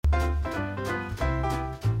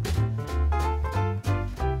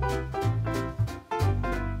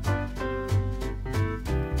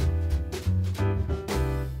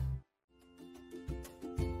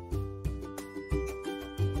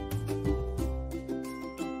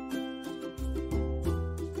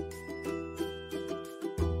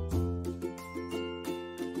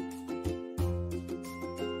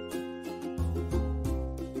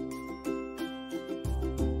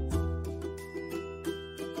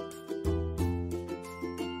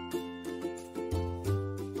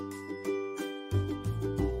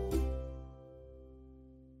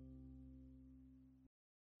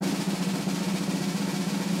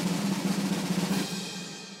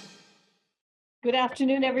Good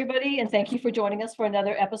afternoon, everybody, and thank you for joining us for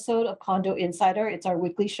another episode of Condo Insider. It's our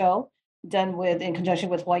weekly show done in conjunction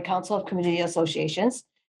with White Council of Community Associations.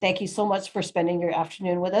 Thank you so much for spending your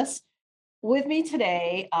afternoon with us. With me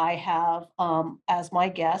today, I have as my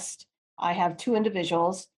guest, I have two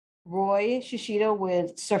individuals, Roy Shishida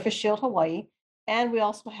with Surface Shield Hawaii, and we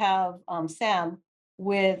also have Sam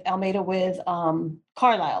with Almeida with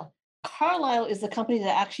Carlisle. Carlisle is the company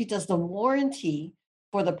that actually does the warranty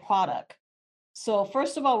for the product. So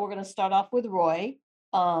first of all, we're going to start off with Roy.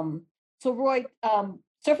 So Roy,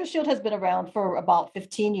 Surface Shield has been around for about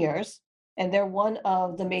 15 years, and they're one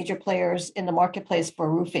of the major players in the marketplace for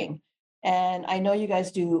roofing. And I know you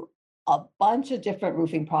guys do a bunch of different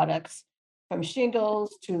roofing products, from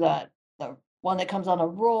shingles to the one that comes on a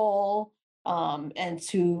roll, and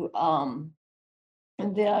to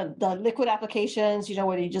the liquid applications,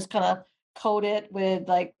 where you just kind of coat it with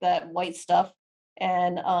like that white stuff,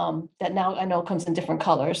 and that now I know comes in different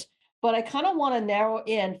colors. But I kind of want to narrow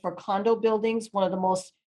in for condo buildings. One of the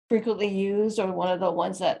most frequently used, or one of the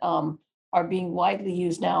ones that are being widely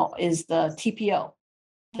used now, is the TPO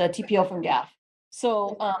from GAF.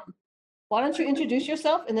 So why don't you introduce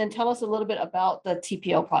yourself and then tell us a little bit about the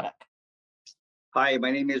TPO product? Hi,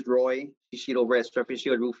 my name is Roy Shishida over at Surface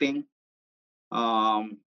Shield Roofing.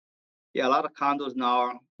 Um, yeah, a lot of condos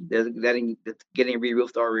now they're getting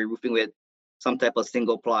re-roofed or re-roofing with some type of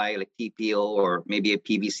single ply like TPO or maybe a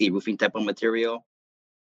PVC roofing type of material.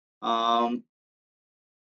 Um,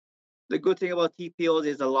 the good thing about TPOs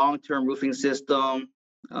is a long-term roofing system.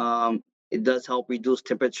 It does help reduce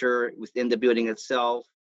temperature within the building itself,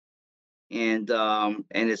 and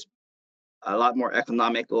it's a lot more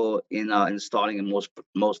economical in installing in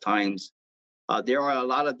most times. There are a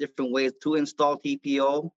lot of different ways to install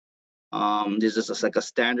TPO. There's just like a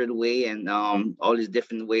standard way, and all these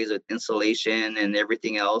different ways of insulation and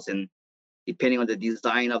everything else. And depending on the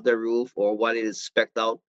design of the roof or what it is spec'd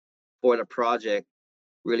out for the project,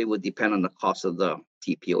 really would depend on the cost of the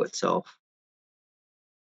TPO itself.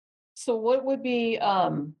 So what would be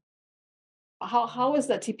how is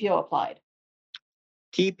that TPO applied?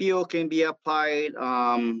 TPO can be applied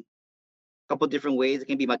a couple different ways. It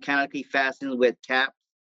can be mechanically fastened with caps,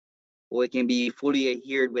 or it can be fully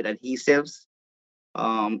adhered with adhesives.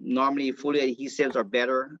 Normally, fully adhesives are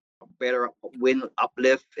better wind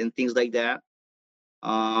uplift and things like that.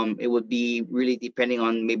 It would be really depending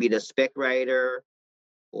on maybe the spec writer,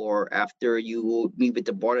 or after you meet with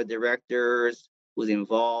the board of directors who's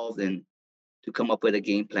involved, and to come up with a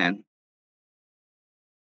game plan.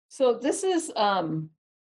 So this is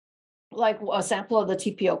like a sample of the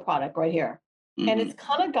TPO product right here. And Hmm. it's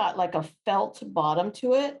kind of got like a felt bottom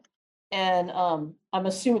to it. And I'm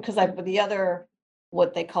assuming because I the other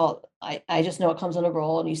what they call I just know it comes on a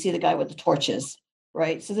roll and you see the guy with the torches,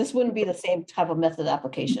 right? So this wouldn't be the same type of method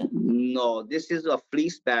application. No, this is a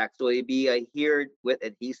fleece back, so it'd be adhered with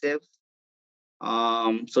adhesives.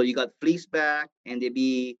 So you got fleece back, and it'd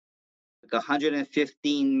be like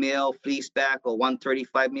 115 mil fleece back or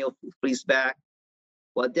 135 mil fleece back.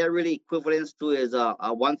 What that really equivalents to is a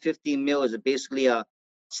 115 mil is basically a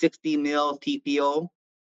 60 mil TPO,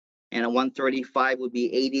 and a 135 would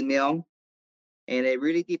be 80 mil. And it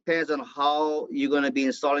really depends on how you're going to be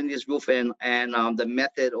installing this roof, and the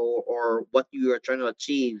method, or what you are trying to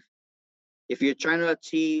achieve. If you're trying to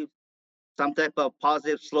achieve some type of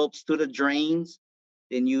positive slopes to the drains,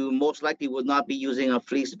 then you most likely would not be using a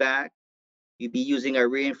fleece back. You'd be using a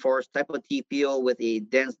reinforced type of TPO with a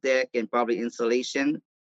dense deck and probably insulation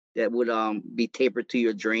that would be tapered to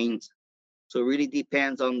your drains. So it really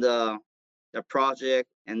depends on the project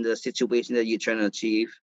and the situation that you're trying to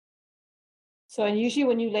achieve. So and usually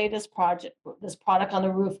when you lay this product on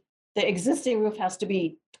the roof, the existing roof has to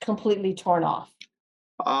be completely torn off.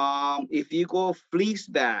 If you go fleece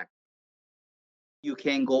back, you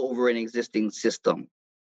can go over an existing system,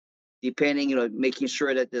 depending, making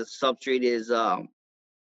sure that the substrate is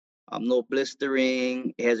no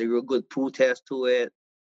blistering, it has a real good pool test to it.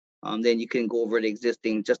 Then you can go over the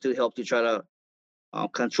existing just to help to try to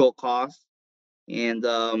control costs. And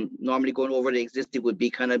normally going over the existing would be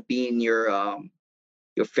kind of being your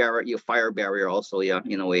fire barrier also, yeah,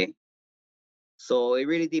 in a way. So it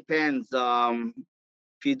really depends.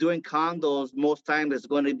 If you're doing condos, most times it's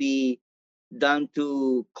going to be done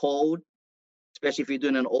to code, especially if you're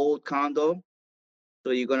doing an old condo.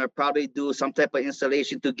 So you're going to probably do some type of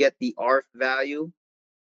installation to get the ARF value,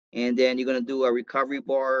 and then you're going to do a recovery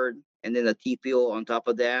board, and then a TPO on top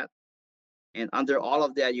of that. And under all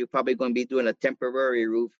of that, you're probably going to be doing a temporary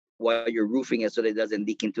roof while you're roofing it so that it doesn't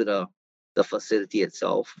leak into the facility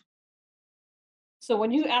itself. So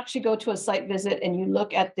when you actually go to a site visit and you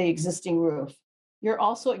look at the existing roof, you're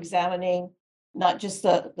also examining not just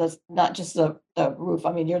the roof.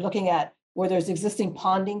 I mean, you're looking at where there's existing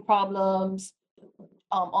ponding problems.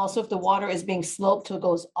 Also, if the water is being sloped till it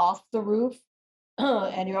goes off the roof.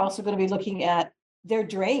 And you're also going to be looking at their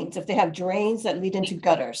drains, if they have drains that lead into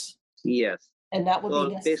gutters. Yes. And that would be So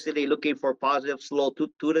necessary. basically looking for positive slope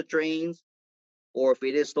to the drains, or if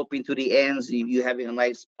it is sloping to the ends, you having a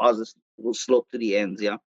nice positive slope to the ends,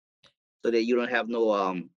 yeah. So that you don't have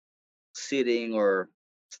no sitting or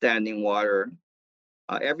standing water.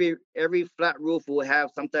 Every flat roof will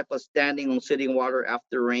have some type of standing or sitting water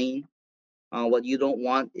after rain. What you don't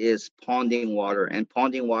want is ponding water, and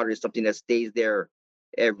ponding water is something that stays there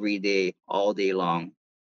every day, all day long,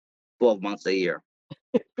 12 months a year.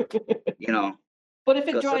 You know, But if it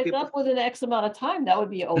because some dries people, up within X amount of time, that would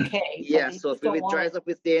be okay. But yeah. they So if just don't it want dries it. up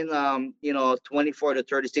within 24 to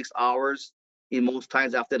 36 hours, in most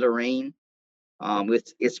times after the rain,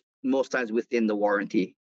 it's most times within the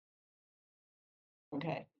warranty.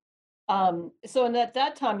 Okay. So and at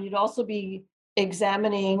that time, you'd also be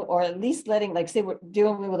examining or at least letting, like, say we're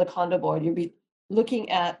dealing with a condo board, you'd be looking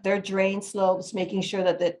at their drain slopes, making sure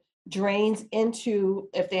that it drains into,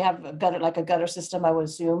 if they have a gutter, like a gutter system, I would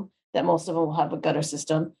assume that most of them will have a gutter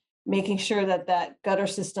system, making sure that that gutter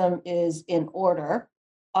system is in order.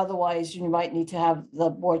 Otherwise, you might need to have the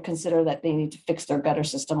board consider that they need to fix their gutter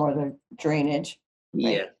system or their drainage. Yeah.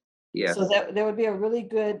 Right. So Yes. that there would be a really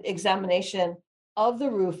good examination of the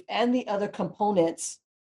roof and the other components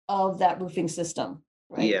of that roofing system,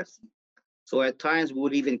 right? Yes. So at times we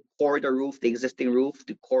would even core the roof, the existing roof,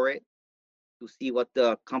 to core it to see what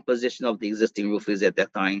the composition of the existing roof is at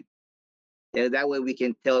that time. And that way we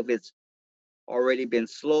can tell if it's already been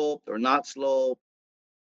sloped or not sloped.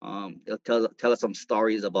 They'll tell us some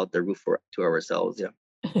stories about the roof to ourselves. Yeah.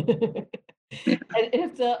 And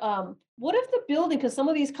if what if the building, because some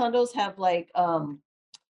of these condos have like, like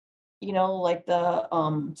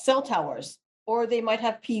the cell towers, or they might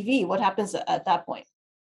have PV, what happens at that point?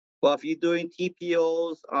 Well, if you're doing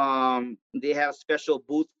TPOs, they have special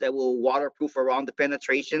boots that will waterproof around the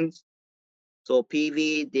penetrations. So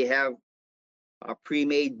PV, they have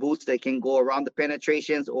pre-made boots that can go around the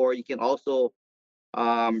penetrations, or you can also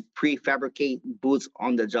prefabricate boots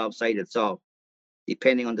on the job site itself,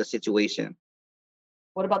 depending on the situation.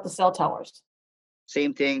 What about the cell towers?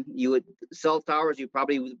 Same thing. You would cell towers. You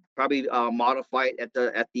probably modify it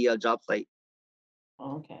at the job site.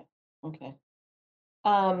 Okay, okay.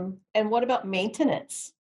 And what about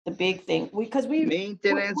maintenance? The big thing, because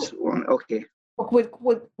Maintenance. Okay.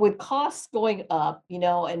 with costs going up,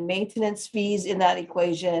 and maintenance fees in that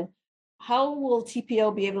equation, how will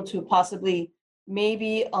TPO be able to possibly,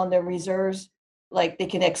 maybe on their reserves, like they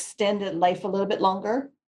can extend it life a little bit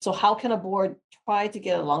longer? So how can a board try to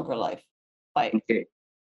get a longer life? By Okay.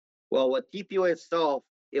 Well, with TPO itself,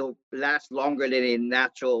 it'll last longer than a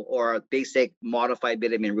natural or a basic modified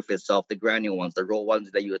bitumen roof itself, the granule ones, the roll ones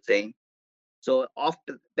that you were saying. So off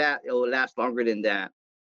the bat, it will last longer than that.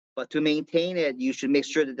 But to maintain it, you should make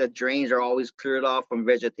sure that the drains are always cleared off from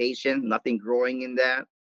vegetation, nothing growing in that,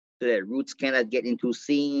 so that roots cannot get into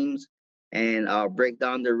seams and break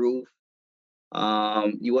down the roof.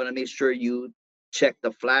 You want to make sure you check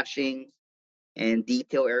the flashings and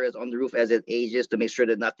detail areas on the roof as it ages to make sure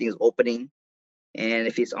that nothing is opening. And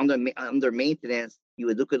if it's under maintenance, you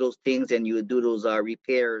would look at those things and you would do those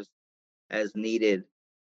repairs as needed.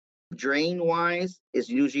 Drain wise, is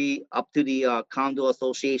usually up to the condo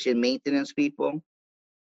association maintenance people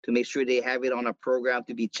to make sure they have it on a program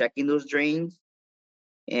to be checking those drains,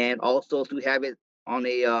 and also to have it on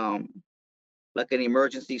a like an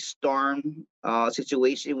emergency storm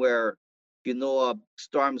situation where a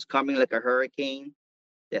storm is coming like a hurricane,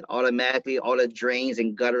 that automatically all the drains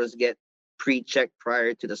and gutters get pre-checked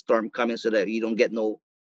prior to the storm coming so that you don't get no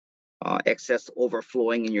excess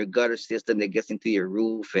overflowing in your gutter system that gets into your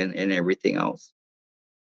roof and everything else.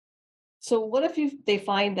 So what if they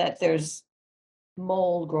find that there's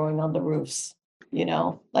mold growing on the roofs?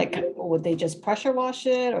 Like, would they just pressure wash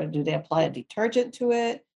it, or do they apply a detergent to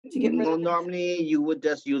it to get rid No, of it? normally you would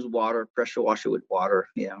just use water, pressure wash it with water.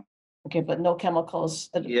 Yeah. Okay, but no chemicals.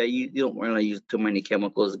 Yeah, you don't want to use too many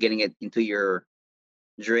chemicals getting it into your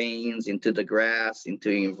drains, into the grass, into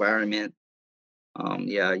the environment.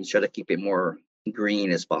 Yeah, you try to keep it more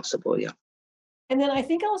green as possible. Yeah. And then I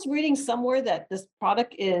think I was reading somewhere that this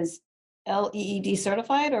product is LEED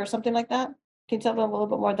certified or something like that. Can you tell me a little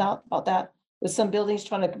bit more about that? With some buildings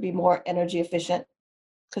trying to be more energy efficient?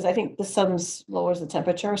 Because I think the sun lowers the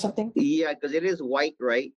temperature or something. Yeah, because it is white,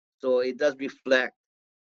 right? So it does reflect.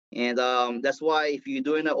 And that's why if you're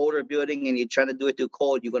doing an older building and you're trying to do it to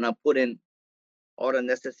code, you're gonna put in all the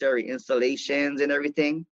necessary installations and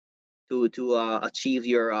everything to achieve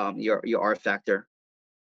your R factor.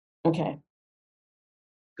 Okay.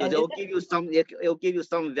 Because And it'll give you it'll give you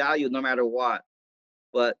some value no matter what.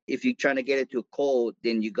 But if you're trying to get it to cold,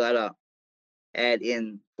 then you gotta add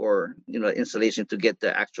in for installation to get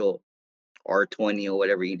the actual R20 or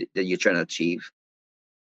whatever that you're trying to achieve.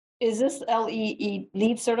 is this LEE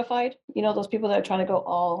LEED certified? You know, those people that are trying to go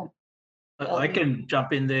all. I can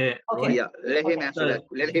jump in there. Okay. Oh Roy. yeah, let him Okay. answer that.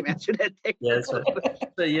 Let him answer that. Yeah, that's right.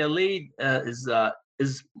 So yeah, LEED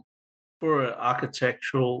is for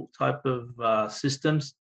architectural type of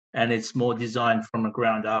systems, and it's more designed from a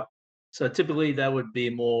ground up. So typically that would be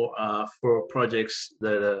more for projects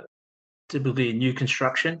that are typically new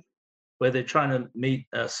construction, where they're trying to meet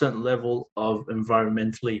a certain level of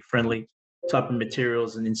environmentally friendly type of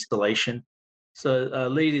materials and installation. So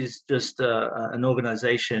LEED is just an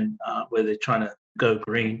organization where they're trying to go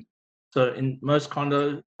green. So in most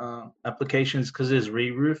condo applications, because there's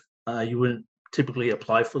re-roof, you wouldn't typically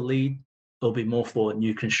apply for LEED. It'll be more for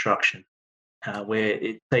new construction, where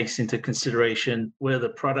it takes into consideration where the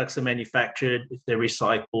products are manufactured, if they're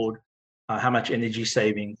recycled, how much energy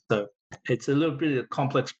saving. So it's a little bit of a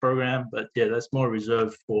complex program, but yeah, that's more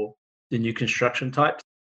reserved for the new construction types.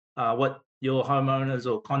 What your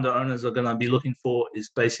homeowners or condo owners are going to be looking for is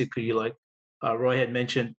basically, like Roy had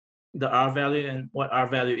mentioned, the R value. And what R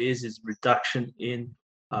value is reduction in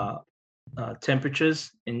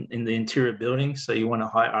temperatures in the interior building. So you want a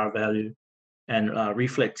high R value and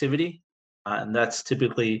reflectivity. And that's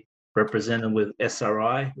typically represented with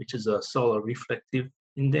SRI, which is a solar reflective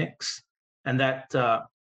index. And that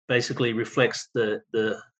basically reflects the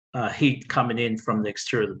heat coming in from the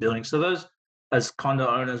exterior of the building. So those, as condo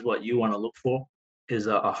owners, what you want to look for is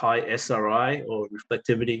a high SRI or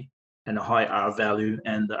reflectivity and a high R value.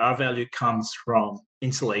 And the R value comes from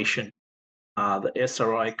insulation. The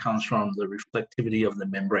SRI comes from the reflectivity of the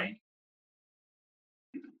membrane.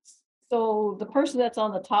 So the person that's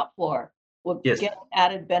on the top floor will Yes. get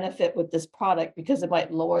added benefit with this product because it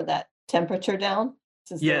might lower that temperature down.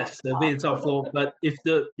 Yes, there'll be a top floor. But if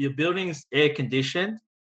your building's air conditioned,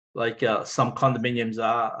 like some condominiums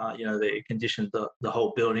are, they air condition the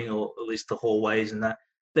whole building, or at least the hallways and that,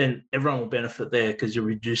 then everyone will benefit there because you're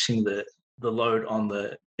reducing the load on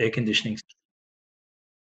the air conditioning.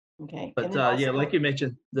 Okay. But yeah, like you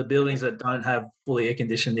mentioned, the buildings that don't have fully air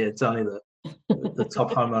conditioned, yeah, it's only the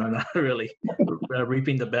top homeowner really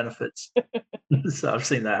reaping the benefits. So I've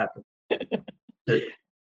seen that happen.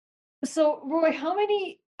 So Roy, how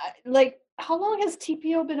long has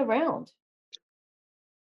TPO been around?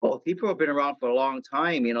 Well, people have been around for a long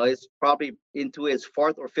time. It's probably into its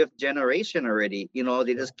 4th or 5th generation already.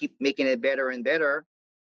 They just keep making it better and better.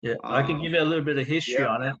 Yeah, I can give you a little bit of history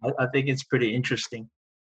on it. I think it's pretty interesting.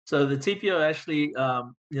 So the TPO actually,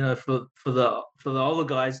 for the older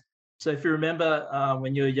guys. So if you remember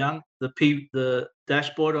when you were young, the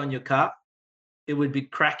dashboard on your car, it would be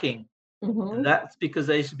cracking. Mm-hmm. And that's because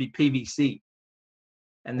they used to be PVC,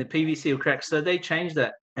 and the PVC will crack. So they changed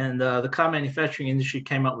that, and the car manufacturing industry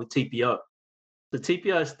came up with TPO. The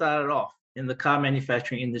TPO started off in the car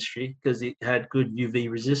manufacturing industry because it had good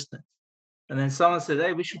UV resistance. And then someone said,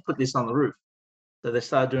 hey, we should put this on the roof. So they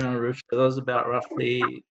started doing it on the roof. So that was about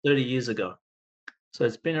roughly 30 years ago. So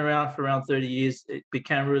it's been around for around 30 years. It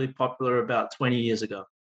became really popular about 20 years ago.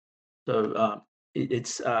 So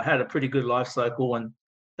it's had a pretty good life cycle. And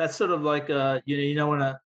that's sort of like, you don't want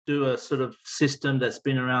to do a sort of system that's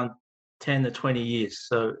been around 10 to 20 years.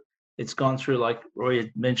 So it's gone through, like Roy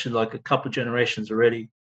had mentioned, like a couple of generations already.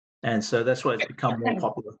 And so that's why it's become more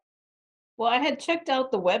popular. Well, I had checked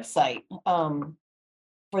out the website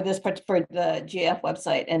for the GF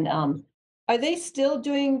website, and are they still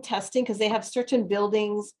doing testing? Because they have certain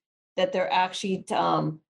buildings that they're actually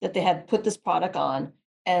that they had put this product on,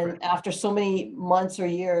 and Right. after so many months or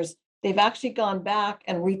years, they've actually gone back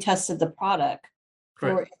and retested the product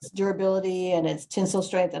for Correct. its durability and its tensile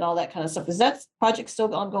strength and all that kind of stuff. Is that project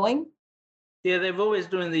still ongoing? Yeah, they've always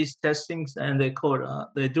doing these testings, and they're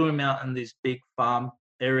doing them out in these big farm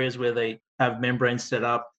areas where they have membranes set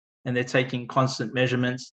up, and they're taking constant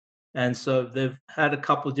measurements. And so they've had a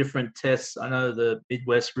couple of different tests. I know the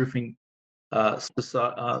Midwest Roofing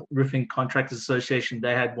Roofing Contractors Association,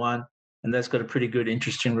 they had one, and that's got a pretty good,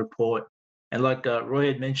 interesting report. And like Roy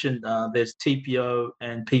had mentioned, there's TPO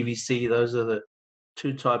and PVC. Those are the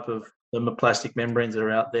two type of thermoplastic membranes that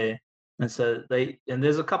are out there. And so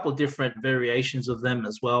there's a couple of different variations of them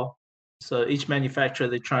as well. So each manufacturer,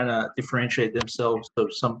 they're trying to differentiate themselves. So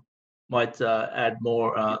some might add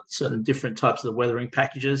more certain different types of weathering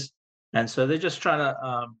packages. And so they're just trying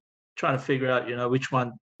to figure out, which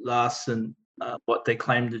one lasts and what they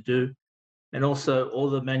claim to do. And also, all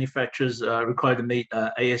the manufacturers are required to meet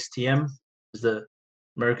ASTM, is the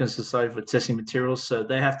American Society for Testing Materials. So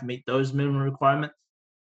they have to meet those minimum requirements.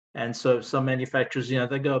 And so some manufacturers,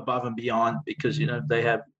 they go above and beyond because, they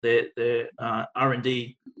have their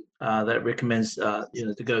R&D that recommends,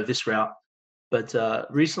 to go this route. But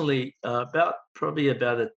recently, probably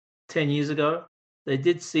about 10 years ago, they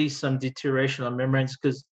did see some deterioration on membranes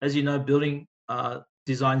because, as you know, building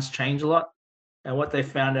designs change a lot. And what they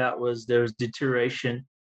found out was there was deterioration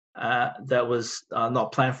that was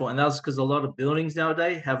not planned for, and that was because a lot of buildings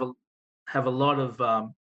nowadays have a lot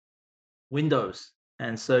of windows,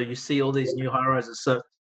 and so you see all these new high rises. So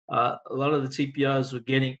a lot of the TPOs were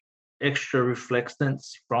getting extra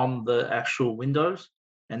reflectance from the actual windows,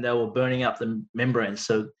 and they were burning up the membranes.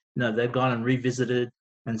 So they've gone and revisited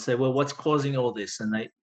and say, well, what's causing all this? And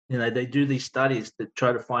they do these studies to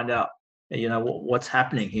try to find out what's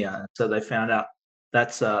happening here. So they found out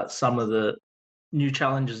that's some of the new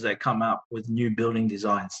challenges that come up with new building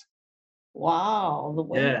designs. Wow, the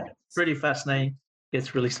Yeah, windows. pretty fascinating.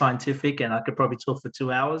 It's really scientific, and I could probably talk for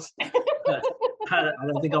 2 hours. But I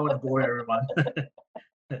don't think I want to bore everyone.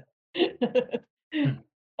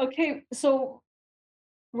 Okay, so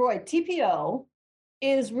Roy, TPO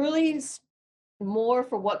is really more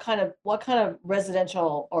for what kind of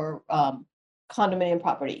residential or condominium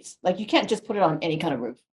properties? Like you can't just put it on any kind of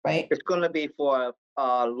roof, right? It's gonna be for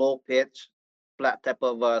a low pitch, flat type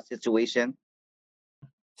of situation.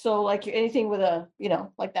 So like anything with a,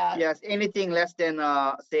 like that. Yes, anything less than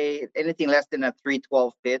say anything less than a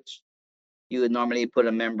 312 pitch, you would normally put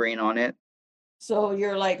a membrane on it. So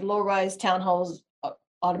you're like low-rise townhomes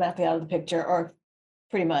automatically out of the picture, or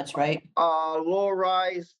pretty much, right? Low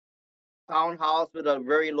rise townhouse with a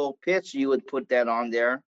very low pitch, you would put that on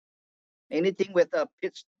there. Anything with a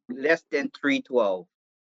pitch less than 312.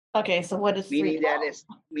 Okay, so what is Meaning 312?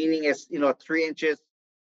 it's 3 inches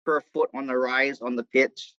per foot on the rise on the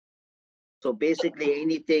pitch. So basically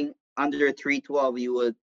anything under 312, you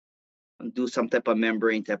would do some type of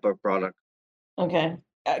membrane type of product. Okay.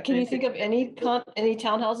 Can you think of any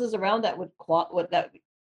townhouses around that would that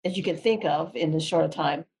as you can think of in this short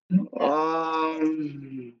time? Because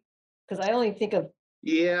I only think of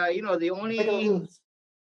Yeah, the regular only roofs.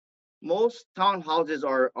 most townhouses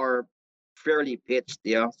are fairly pitched,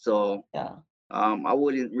 yeah. So Yeah. I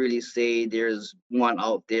wouldn't really say there's one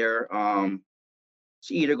out there.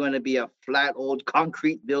 It's either going to be a flat old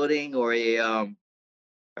concrete building or a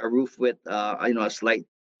roof with a slight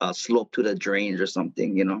slope to the drains or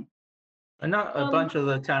something. And not a bunch of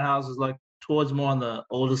the townhouses, like towards more on the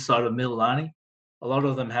older side of Mililani, a lot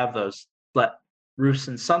of them have those flat roofs,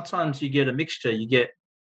 and sometimes you get a mixture. You get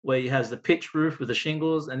where you has the pitch roof with the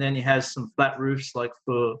shingles, and then you have some flat roofs like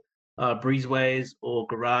for breezeways or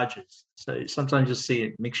garages. So sometimes you'll see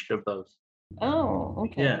a mixture of those. Oh,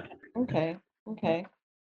 okay. Yeah. Okay.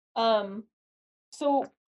 So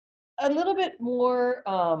a little bit more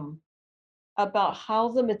about how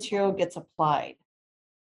the material gets applied.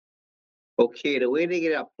 Okay, the way they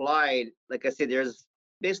get applied, like I said, there's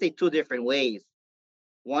basically two different ways.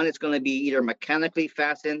 One is going to be either mechanically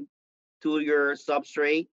fastened to your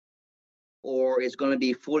substrate, or it's going to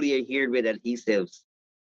be fully adhered with adhesives.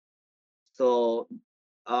 So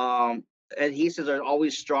adhesives are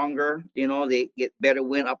always stronger, they get better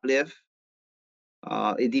wind uplift.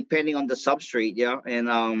 Depending on the substrate, yeah, and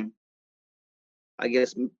I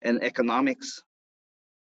guess and economics.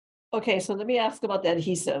 Okay, so let me ask about the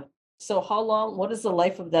adhesive. So what is the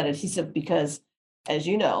life of that adhesive? Because as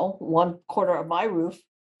you know, 1/4 of my roof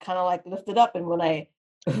kind of like lifted up, and when I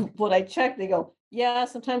when I check, they go, yeah,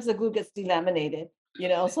 sometimes the glue gets delaminated,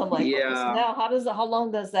 so I'm like, okay, so Yeah. now how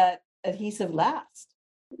long does that adhesive last?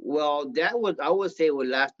 Well, I would say would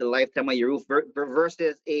last the lifetime of your roof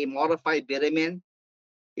versus a modified bitumen.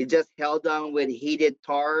 It just held down with heated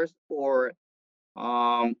tars or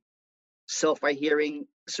self-adhering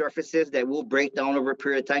surfaces that will break down over a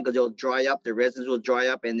period of time because they'll dry up, the resins will dry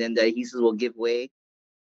up, and then the adhesives will give way.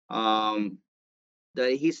 The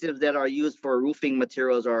adhesives that are used for roofing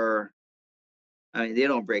materials they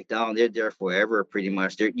don't break down. They're there forever, pretty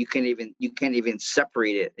much. You can't even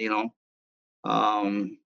separate it.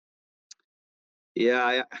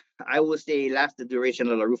 Yeah, I would say last the duration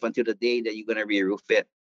of the roof until the day that you're gonna re-roof it.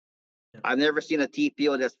 Yeah. I've never seen a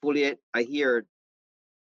TPO that's fully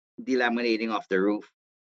delaminating off the roof.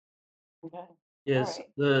 Okay. Yes,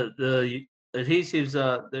 Alright. the adhesives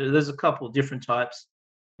there's a couple of different types.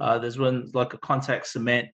 There's one like a contact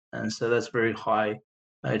cement, and so that's very high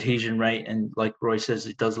adhesion rate, and like Roy says,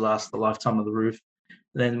 it does last the lifetime of the roof.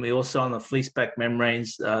 Then we also on the fleece back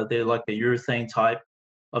membranes, they're like a urethane type,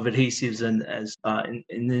 of adhesives, and as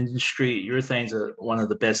in the industry, urethanes are one of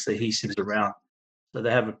the best adhesives around. So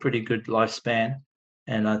they have a pretty good lifespan,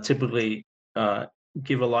 and typically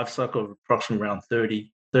give a life cycle of approximately around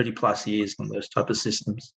 30 plus years on those type of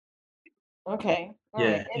systems. Okay, all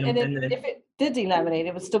Yeah, right. And and then, if it did delaminate,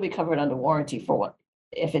 it would still be covered under warranty for what,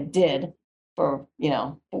 if it did, for,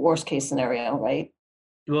 the worst case scenario, right?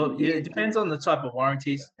 well, yeah, it depends on the type of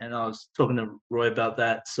warranties, and I was talking to Roy about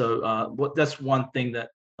that. So, that's one thing that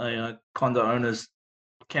condo owners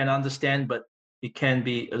can understand, but it can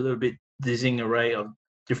be a little bit dizzying array of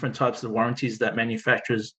different types of warranties that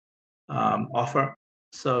manufacturers offer.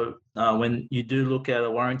 So, when you do look at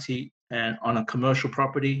a warranty and on a commercial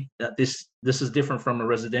property, that this is different from a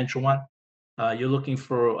residential one. You're looking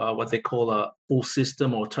for what they call a full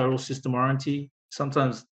system or total system warranty.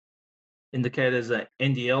 Sometimes indicated as a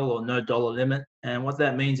NDL or no dollar limit. And what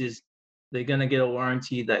that means is they're going to get a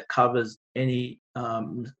warranty that covers any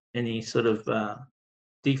sort of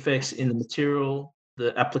defects in the material,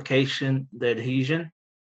 the application, the adhesion.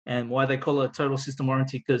 And why they call it a total system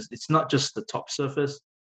warranty, because it's not just the top surface,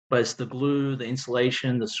 but it's the glue, the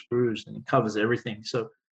insulation, the screws, and it covers everything. So,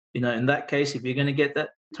 in that case, if you're going to get that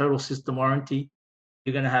total system warranty,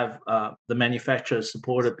 you're going to have the manufacturer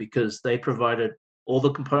support it because they provided all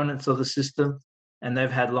the components of the system, and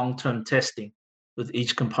they've had long-term testing with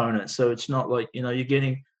each component. So it's not like, you're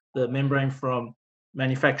getting the membrane from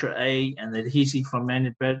manufacturer A and the adhesive from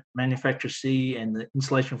manufacturer C and the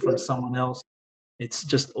insulation from someone else. It's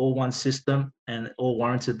just all one system and all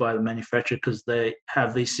warranted by the manufacturer because they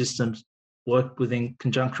have these systems work within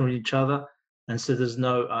conjunction with each other. And so there's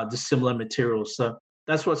no dissimilar materials. So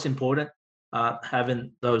that's what's important,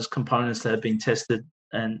 having those components that have been tested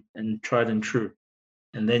and tried and true.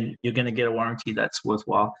 And then you're going to get a warranty that's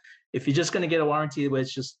worthwhile. If you're just going to get a warranty where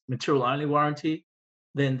it's just material only warranty,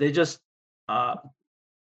 then they're just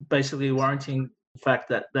basically warranting the fact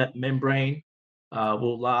that that membrane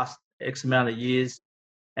will last X amount of years.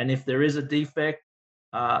 And if there is a defect,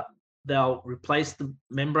 they'll replace the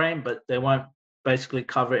membrane, but they won't basically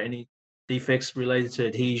cover any defects related to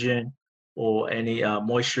adhesion or any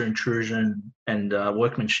moisture intrusion and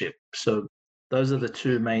workmanship. So those are the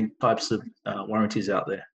two main types of warranties out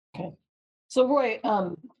there. Okay. So Roy,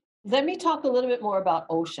 let me talk a little bit more about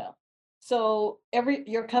OSHA. So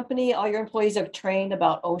your company, all your employees are trained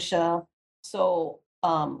about OSHA. So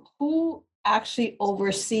who actually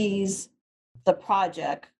oversees the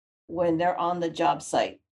project when they're on the job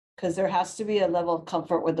site? Because there has to be a level of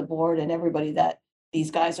comfort with the board and everybody that these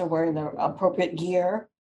guys are wearing the appropriate gear.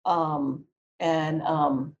 So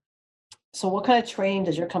what kind of training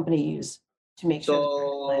does your company use to make sure?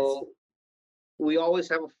 So we always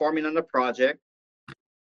have a foreman on the project.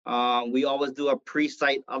 We always do a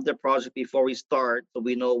pre-site of the project before we start, so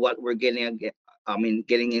we know what we're getting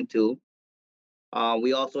into.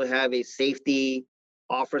 We also have a safety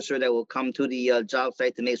officer that will come to the job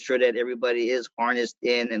site to make sure that everybody is harnessed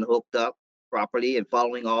in and hooked up properly and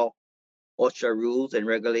following all OSHA rules and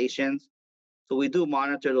regulations. So we do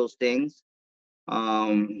monitor those things,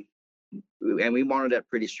 and we monitor that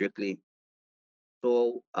pretty strictly.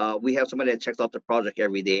 So we have somebody that checks out the project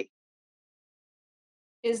every day.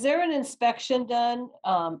 Is there an inspection done?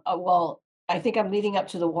 Well, I think I'm leading up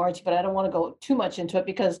to the warranty, but I don't want to go too much into it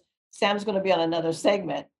because Sam's going to be on another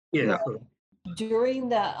segment. Yeah. During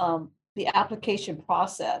the application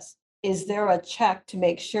process, is there a check to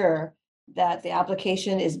make sure that the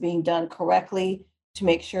application is being done correctly, to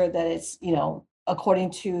make sure that it's,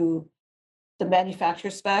 according to the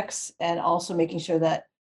manufacturer specs, and also making sure that,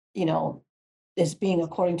 it's being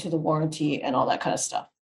according to the warranty and all that kind of stuff?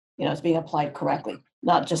 It's being applied correctly,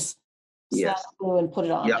 not just snap Yes. glue and put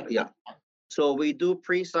it on. Yeah. So we do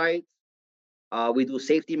pre-sites, we do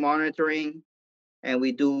safety monitoring, and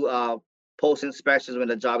we do post inspections when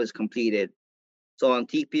the job is completed. So on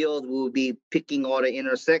TPOs, we'll be picking all the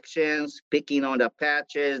intersections, picking on the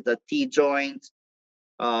patches, the T-joints,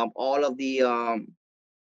 all of the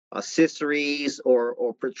accessories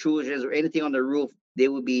or protrusions or anything on the roof. They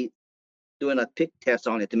will be doing a pick test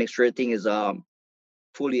on it to make sure everything is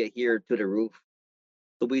fully adhered to the roof.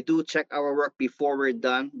 So we do check our work before we're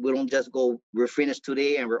done. We don't just go, we're finished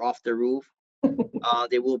today and we're off the roof.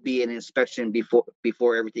 There will be an inspection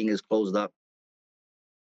before everything is closed up.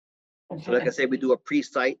 So like I said, we do a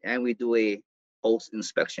pre-site and we do a post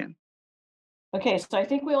inspection. Okay, so I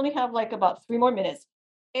think we only have like about 3 more minutes.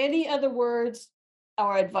 Any other words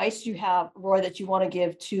or advice you have, Roy, that you want to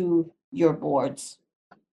give to your boards?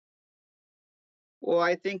 Well,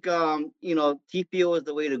 I think, TPO is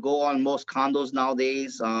the way to go on most condos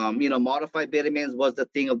nowadays. Modified betterments was the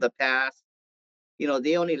thing of the past.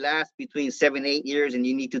 they only last between 7-8 years, and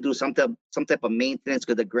you need to do some type of maintenance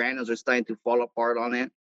because the granules are starting to fall apart on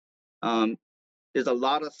it. There's a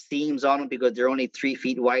lot of seams on them because they're only 3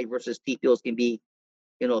 feet wide versus TPOs can be,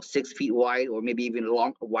 6 feet wide or maybe even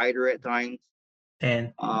wider at times.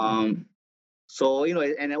 And So,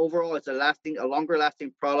 and overall it's a longer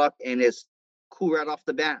lasting product, and it's cool right off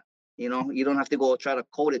the bat. You don't have to go try to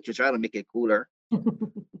coat it to try to make it cooler.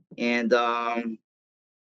 And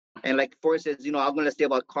like for instance, I'm gonna say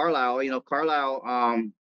about Carlisle.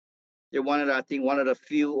 Carlisle, they're one of the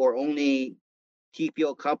few or only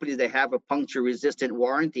TPO companies that have a puncture resistant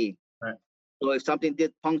warranty. Right. So if something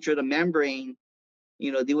did puncture the membrane,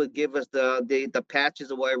 they would give us the patches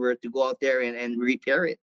or whatever to go out there and repair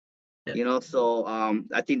it. Yeah. So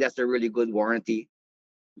I think that's a really good warranty.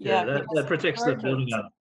 yeah, that because protects the building hurricanes-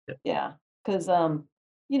 up. Yeah, because,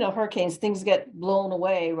 hurricanes, things get blown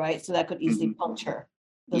away, right? So that could easily puncture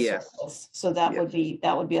the Yes. surface. So that would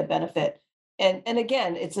be a benefit. And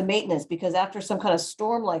again, it's a maintenance, because after some kind of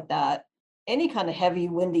storm like that, any kind of heavy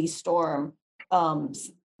windy storm,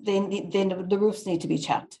 the roofs need to be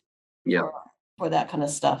checked. Yeah. For that kind of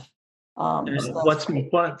stuff. And So that's what's great.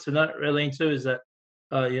 important to note, really, too, is that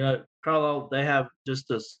Carlisle, they have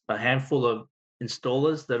just a handful of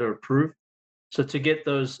installers that are approved. So to get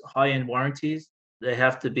those high-end warranties, they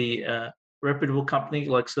have to be a reputable company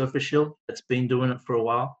like Surface Shield that's been doing it for a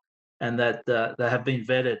while, and that they have been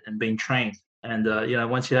vetted and been trained. And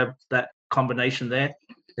once you have that combination there,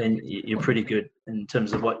 then you're pretty good in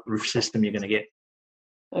terms of what roof system you're going to get.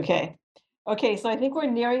 Okay, so I think we're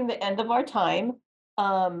nearing the end of our time.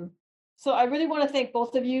 So I really want to thank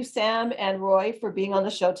both of you, Sam and Roy, for being on the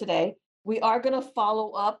show today. We are going to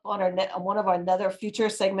follow up on on one of our other future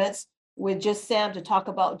segments with just Sam to talk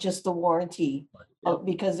about just the warranty,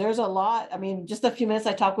 because there's a lot. I mean, just a few minutes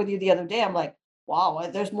I talked with you the other day, I'm like, wow,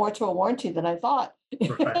 there's more to a warranty than I thought.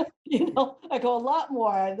 Right. I go a lot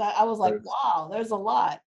more. I was like, There's- wow, there's a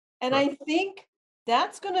lot. And I think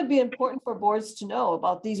that's going to be important for boards to know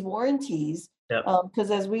about these warranties. Yep.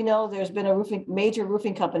 Because as we know, there's been a major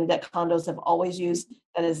roofing company that condos have always used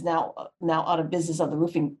that is now out of business of the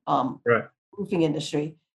roofing roofing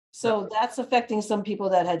industry. So that's affecting some people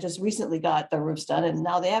that had just recently got their roofs done and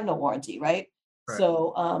now they have no warranty, right? Right.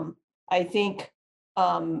 So I think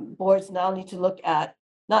boards now need to look at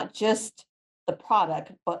not just the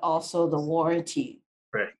product, but also the warranty.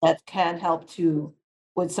 Right. That can help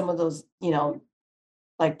with some of those,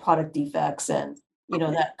 like product defects and,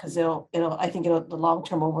 that, because I think the long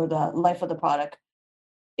term over the life of the product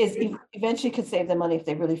is eventually could save them money if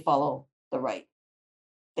they really follow the right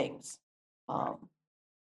things.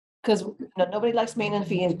 Because nobody likes maintenance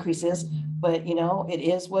fee increases, but it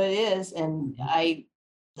is what it is. And I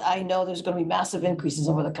know there's going to be massive increases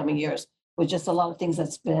over the coming years with just a lot of things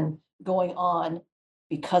that's been going on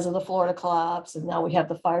because of the Florida collapse. And now we have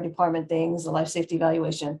the fire department things, the life safety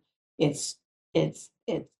evaluation. It's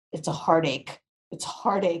a heartache. It's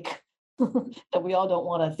heartache that we all don't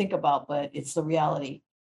want to think about, but it's the reality.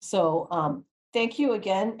 So thank you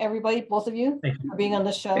again, everybody, both of you, Thank you. for being on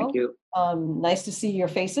the show. Thank you. Nice to see your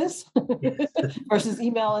faces versus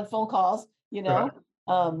email and phone calls, Right.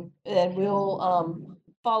 and we'll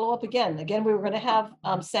follow up again. Again, we were going to have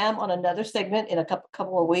Sam on another segment in a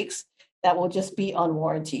couple of weeks that will just be on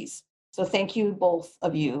warranties. So thank you, both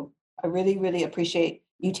of you. I really, really appreciate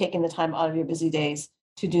you taking the time out of your busy days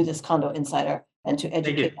to do this Condo Insider and to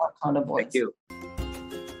educate our condo boards. Thank you.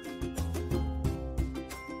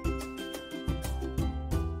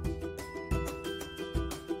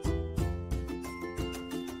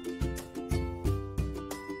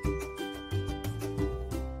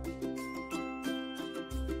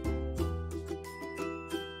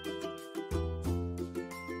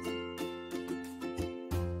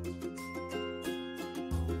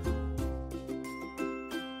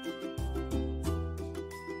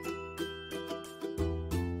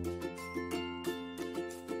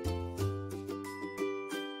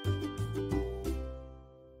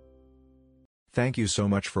 Thank you so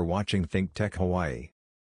much for watching Think Tech Hawaii.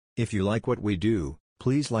 If you like what we do,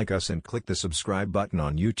 please like us and click the subscribe button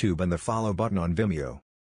on YouTube and the follow button on Vimeo.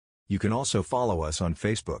 You can also follow us on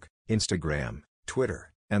Facebook, Instagram,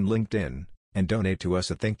 Twitter, and LinkedIn, and donate to us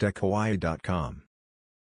at thinktechhawaii.com.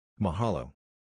 Mahalo.